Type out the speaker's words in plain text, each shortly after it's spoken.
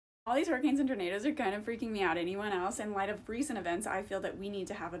All these hurricanes and tornadoes are kind of freaking me out. Anyone else? In light of recent events, I feel that we need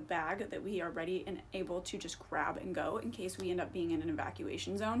to have a bag that we are ready and able to just grab and go in case we end up being in an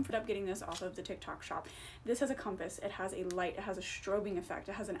evacuation zone. I ended up getting this off of the TikTok shop. This has a compass, it has a light, it has a strobing effect,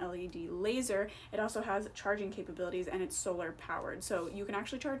 it has an LED laser, it also has charging capabilities, and it's solar powered. So you can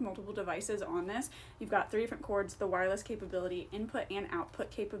actually charge multiple devices on this. You've got 3 different cords, the wireless capability, input and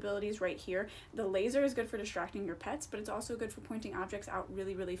output capabilities right here. The laser is good for distracting your pets, but it's also good for pointing objects out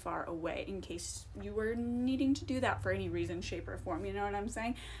really, really far away in case you were needing to do that for any reason, shape, or form, you know what I'm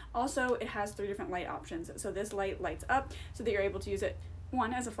saying? Also, it has 3 different light options. So this light lights up so that you're able to use it,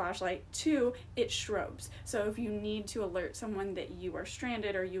 1, as a flashlight, 2, it strobes. So if you need to alert someone that you are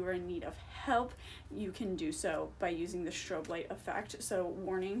stranded or you are in need of help, you can do so by using the strobe light effect. So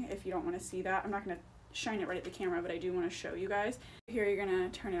warning, if you don't want to see that, I'm not going to shine it right at the camera, but I do want to show you guys. Here you're going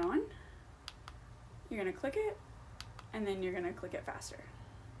to turn it on, you're going to click it, and then you're going to click it faster.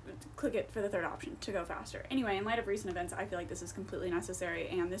 Click it for the 3rd option to go faster. Anyway, in light of recent events, I feel like this is completely necessary,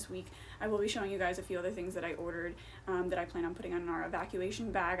 and this week I will be showing you guys a few other things that I ordered that I plan on putting on our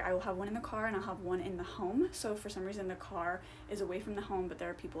evacuation bag. I will have one in the car and I'll have one in the home. So if for some reason the car is away from the home but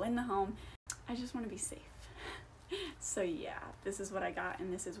there are people in the home, I just want to be safe. So yeah, this is what I got,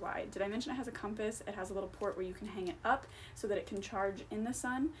 and this is why. Did I mention it has a compass? It has a little port where you can hang it up so that it can charge in the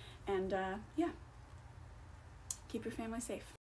sun, and yeah, keep your family safe.